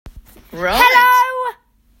Right. Hello!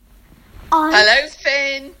 Hello,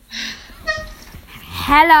 Finn.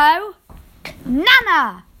 Hello,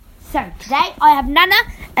 Nana. So today I have Nana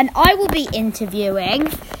and I will be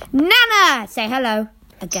interviewing Nana. Say hello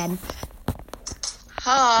again.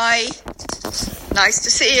 Hi. Nice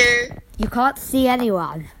to see you. You can't see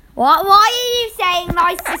anyone. Why are you saying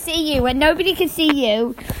nice to see you when nobody can see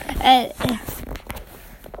you?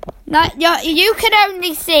 No, you can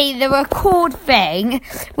only see the record thing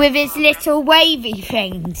with its little wavy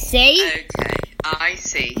thing, see? Okay, I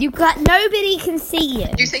see. Nobody can see you.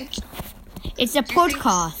 Do you think? It's a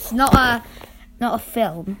podcast, not a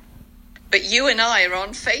film. But you and I are on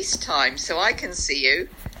FaceTime, so I can see you.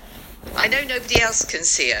 I know nobody else can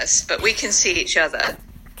see us, but we can see each other.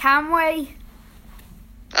 Can we?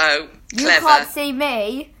 Oh, clever. You can't see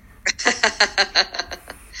me.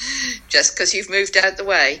 Just because you've moved out the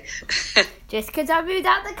way. Just because I moved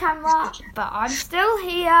out the camera, but I'm still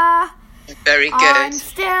here. Very good. I'm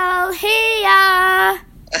still here.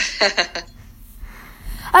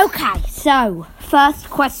 Okay, so, first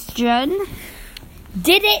question.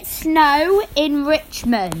 Did it snow in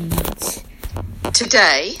Richmond?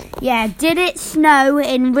 Today? Yeah, did it snow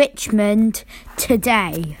in Richmond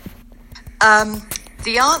today?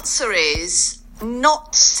 The answer is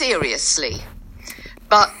not seriously,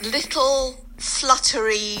 but little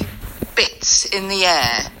fluttery bits in the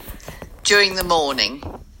air during the morning.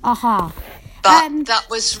 But that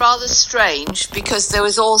was rather strange because there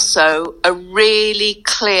was also a really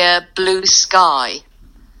clear blue sky.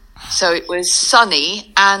 So it was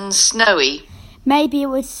sunny and snowy. Maybe it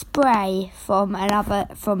was spray from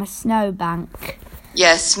a snowbank.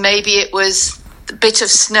 Yes, maybe it was a bit of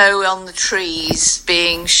snow on the trees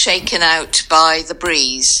being shaken out by the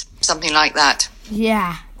breeze. Something like that.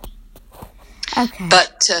 Yeah. Okay.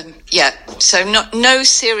 But, so no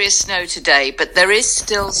serious snow today, but there is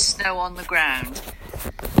still snow on the ground.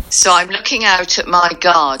 So I'm looking out at my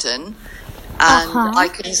garden and I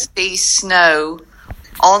can see snow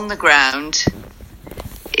on the ground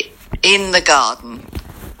in the garden.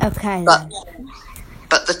 Okay.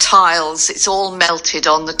 But the tiles, it's all melted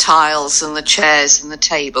on the tiles and the chairs and the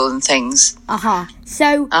table and things.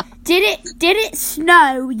 So, did it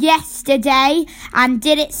snow yesterday and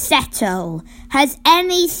did it settle? Has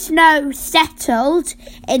any snow settled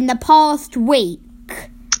in the past week?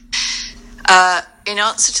 In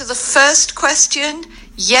answer to the first question,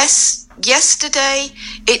 yes, yesterday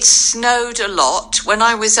it snowed a lot. When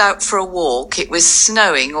I was out for a walk, it was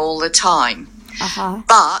snowing all the time.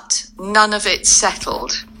 But none of it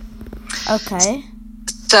settled. Okay.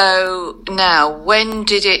 So now, when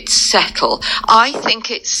did it settle? I think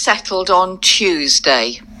it settled on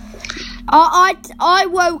Tuesday. I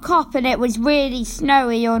woke up and it was really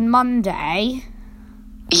snowy on Monday.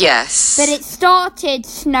 Yes. But it started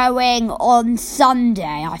snowing on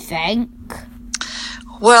Sunday, I think.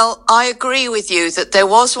 Well, I agree with you that there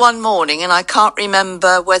was one morning, and I can't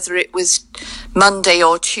remember whether it was Monday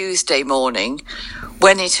or Tuesday morning,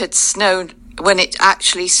 when it had snowed, when it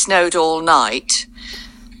actually snowed all night.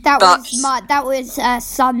 That was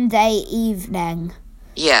Sunday evening.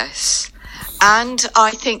 Yes. And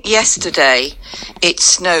I think yesterday it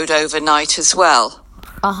snowed overnight as well.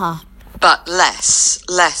 But less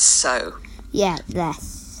so. Yeah,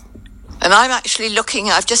 less. And I'm actually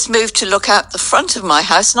I've just moved to look out the front of my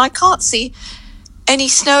house and I can't see any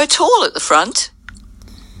snow at all at the front.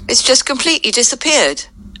 It's just completely disappeared.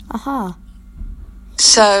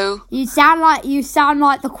 So you sound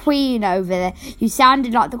like the Queen over there. You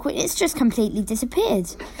sounded like the Queen. It's just completely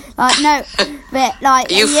disappeared. Like no, but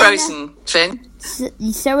like are you frozen, Finn?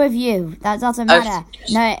 So have you. That doesn't matter.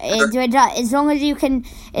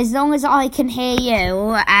 As long as I can hear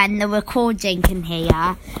you and the recording can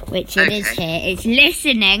hear, which it is here. It's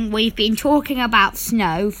listening. We've been talking about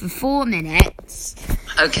snow for 4 minutes.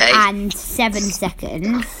 And 7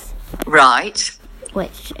 seconds. Right.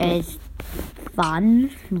 Which is fun,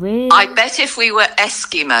 really. I bet if we were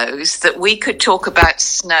Eskimos that we could talk about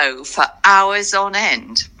snow for hours on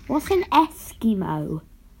end. What's an Eskimo?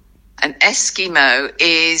 An Eskimo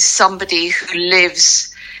is somebody who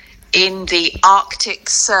lives in the Arctic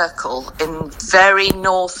Circle in very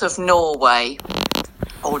north of Norway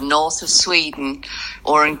or north of Sweden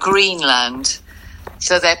or in Greenland.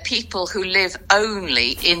 So they're people who live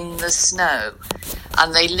only in the snow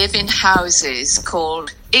and they live in houses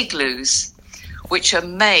called igloos, which are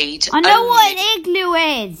made... I know what an igloo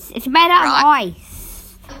is. It's made out of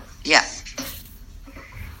ice. Yeah.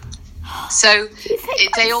 So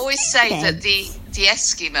they always say that the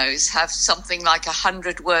Eskimos have something like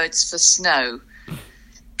 100 words for snow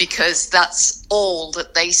because that's all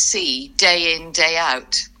that they see day in, day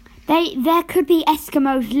out. There could be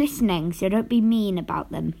Eskimos listening, so don't be mean about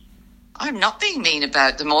them. I'm not being mean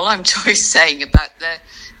about them. All I'm saying about the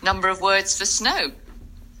number of words for snow.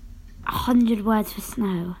 100 words for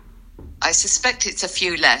snow. I suspect it's a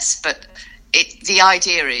few less, but the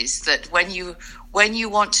idea is that when you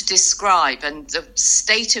want to describe, and the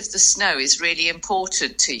state of the snow is really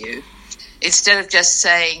important to you, instead of just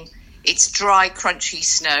saying it's dry, crunchy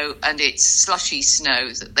snow and it's slushy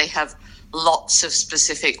snow, that they have lots of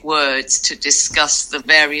specific words to discuss the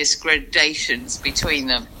various gradations between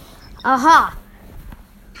them. Aha!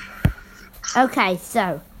 Okay,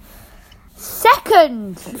 so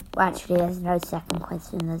second. Well, actually, there's no second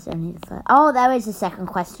question. There's only the first. Oh, there is a second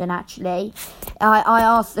question. Actually, I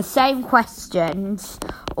ask the same questions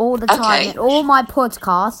all the time in all my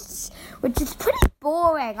podcasts, which is pretty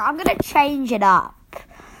boring. I'm going to change it up.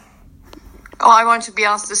 Oh, I want to be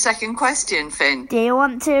asked the second question, Finn. Do you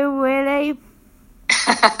want to, really?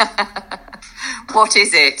 What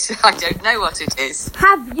is it? I don't know what it is.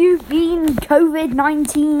 Have you been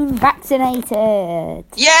COVID-19 vaccinated?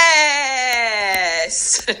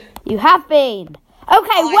 Yes! You have been.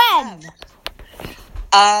 Okay, when?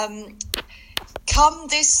 Come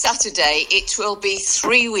this Saturday, it will be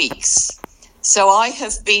 3 weeks. So I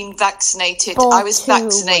have been vaccinated. I was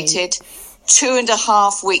vaccinated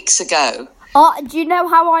 2.5 weeks ago. Do you know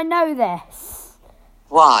how I know this?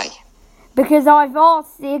 Why? Because I've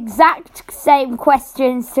asked the exact same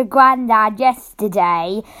questions to Grandad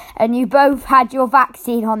yesterday, and you both had your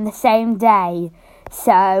vaccine on the same day.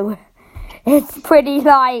 So, it's pretty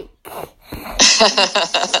like...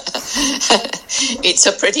 It's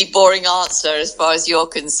a pretty boring answer as far as you're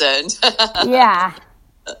concerned. Yeah.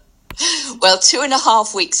 Well,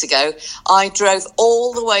 2.5 weeks ago, I drove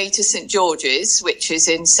all the way to St George's, which is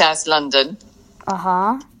in South London.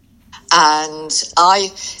 Uh-huh. And I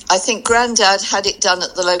think Grandad had it done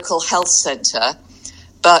at the local health centre,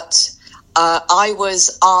 but I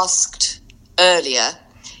was asked earlier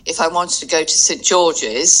if I wanted to go to St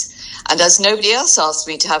George's, and as nobody else asked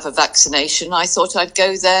me to have a vaccination, I thought I'd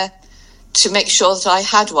go there to make sure that I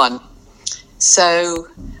had one. So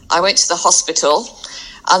I went to the hospital,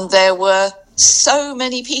 and there were so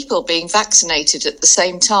many people being vaccinated at the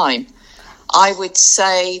same time. I would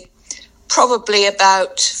say probably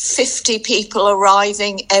about 50 people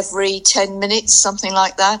arriving every 10 minutes, something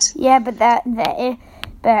like that. Yeah, but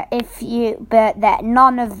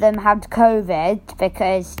none of them had COVID,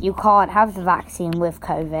 because you can't have the vaccine with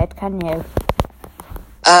COVID, can you?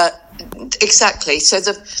 Exactly. So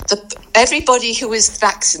everybody who is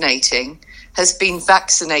vaccinating has been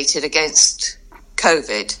vaccinated against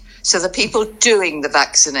COVID. So the people doing the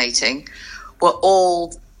vaccinating were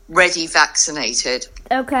already vaccinated.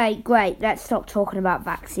 Okay, great. Let's stop talking about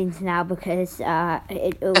vaccines now, because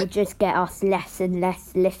it will just get us less and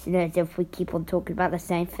less listeners if we keep on talking about the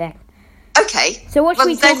same thing. Okay. So what should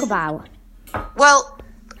we talk about? Well,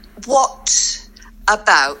 what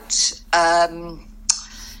about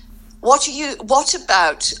what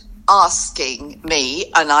about asking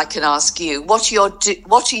me, and I can ask you, what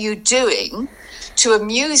are you doing to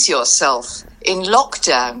amuse yourself in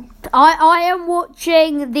lockdown? I am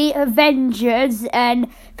watching the Avengers and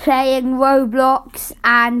playing Roblox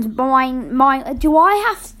and mine. Do I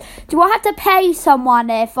have to pay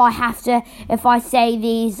someone if I say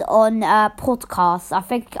these on podcasts? I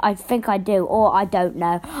think I do, or I don't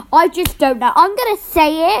know. I just don't know. I'm gonna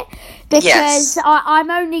say it because yes.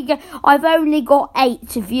 I've only got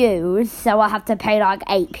 8 views, so I have to pay like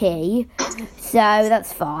 8p. So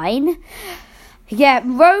that's fine. Yeah,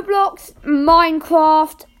 Roblox,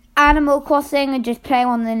 Minecraft, Animal Crossing, and just playing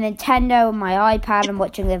on the Nintendo on my iPad and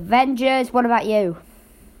watching the Avengers. What about you?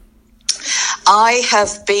 I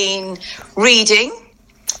have been reading.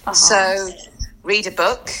 So, read a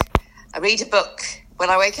book. I read a book when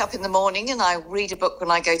I wake up in the morning, and I read a book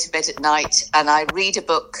when I go to bed at night, and I read a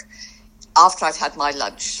book after I've had my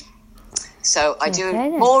lunch. So I do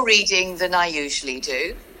more reading than I usually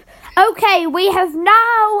do. Okay, you have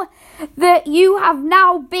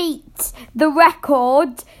now beat the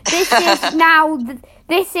record. This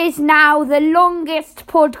is now the longest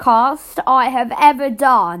podcast I have ever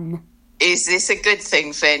done. Is this a good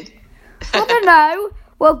thing, Finn? I don't know.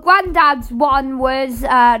 Well, Grandad's one was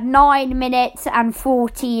 9 minutes and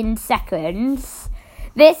 14 seconds.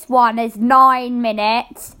 This one is 9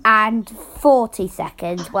 minutes and 40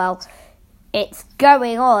 seconds. Well, it's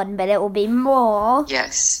going on, but it will be more.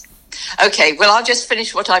 Yes. Okay, well, I'll just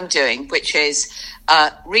finish what I'm doing, which is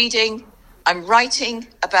reading. I'm writing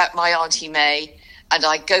about my Auntie May, and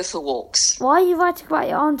I go for walks. Why are you writing about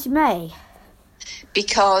your Auntie May?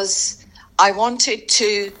 Because I wanted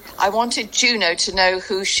Juno to know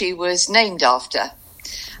who she was named after.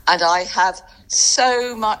 And I have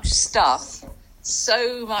so much stuff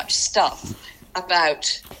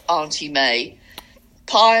about Auntie May.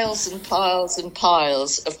 Piles and piles and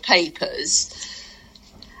piles of papers.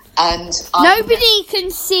 And nobody can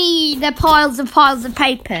see the piles and piles of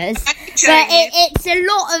papers, but it's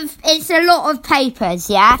a lot of papers,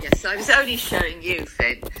 yeah. Yes, I was only showing you,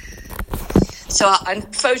 Finn. So,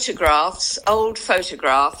 and photographs, old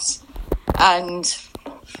photographs, and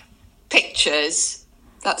pictures.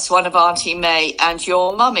 That's one of Auntie May and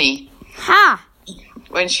your mummy. Ha!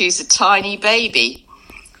 When she's a tiny baby.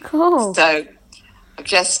 Cool. So, I'm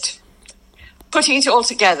just putting it all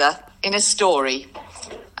together in a story.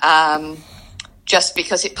 Just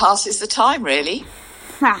because it passes the time, really.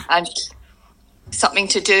 Ha. And something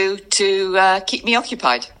to do to keep me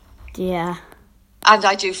occupied. Yeah. And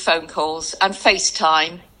I do phone calls and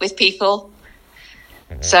FaceTime with people.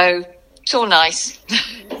 So it's all nice.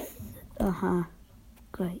 Uh-huh.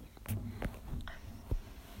 Great.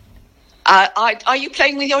 Are you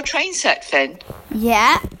playing with your train set, Finn?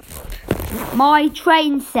 Yeah. My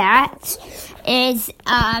train set is,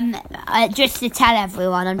 just to tell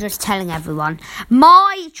everyone, I'm just telling everyone,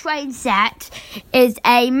 my train set is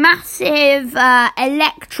a massive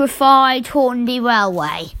electrified Hornby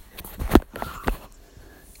Railway.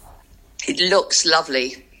 It looks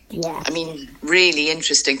lovely. Yeah. I mean, really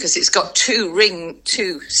interesting, because it's got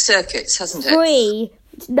two circuits, hasn't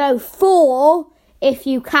it? 4 if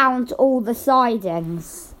you count all the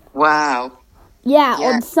sidings. Wow. Yeah,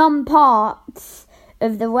 on some parts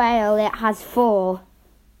of the rail it has 4.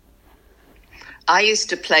 I used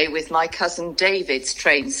to play with my cousin David's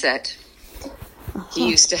train set. He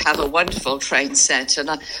used to have a wonderful train set, and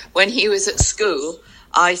when he was at school,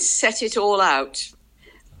 I set it all out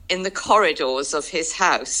in the corridors of his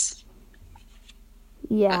house.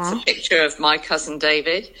 Yeah. That's a picture of my cousin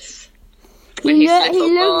David when he's a little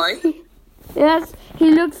boy. Yes,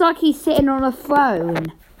 he looks like he's sitting on a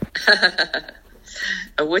throne.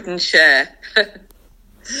 A wooden chair.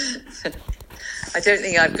 I don't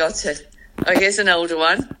think I've got it. Oh, here's an older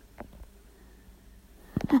one.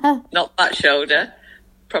 Not much older.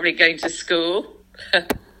 Probably going to school.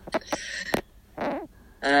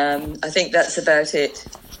 I think that's about it.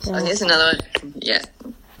 Yeah. Oh, here's another one. Yeah.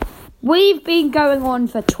 We've been going on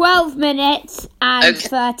for 12 minutes and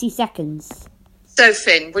 30 seconds. So,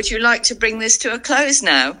 Finn, would you like to bring this to a close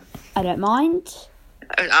now? I don't mind.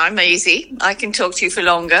 I'm easy. I can talk to you for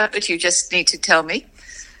longer, but you just need to tell me.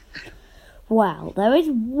 Well, there is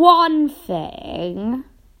one thing.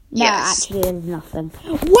 No, actually, there's nothing.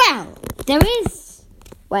 Well, there is.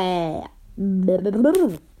 Wait.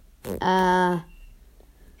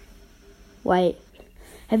 Wait.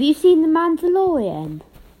 Have you seen The Mandalorian?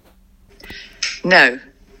 No.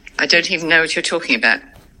 I don't even know what you're talking about.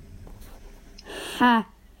 Ha.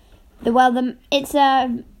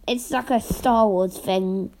 It's like a Star Wars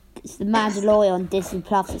thing. It's The Mandalorian on Disney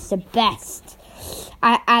Plus. It's the best.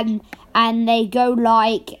 And they go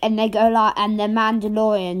like, and the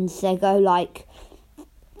Mandalorians, they go like,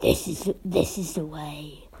 this is the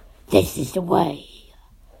way. This is the way.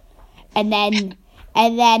 And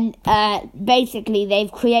then basically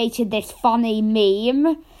they've created this funny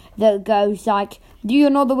meme that goes like, do you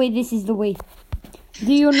know the way? This is the way.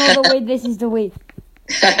 Do you know the way? This is the way.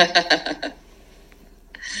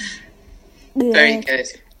 Very good.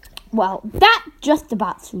 Well, that just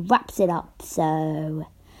about wraps it up, so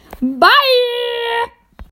bye!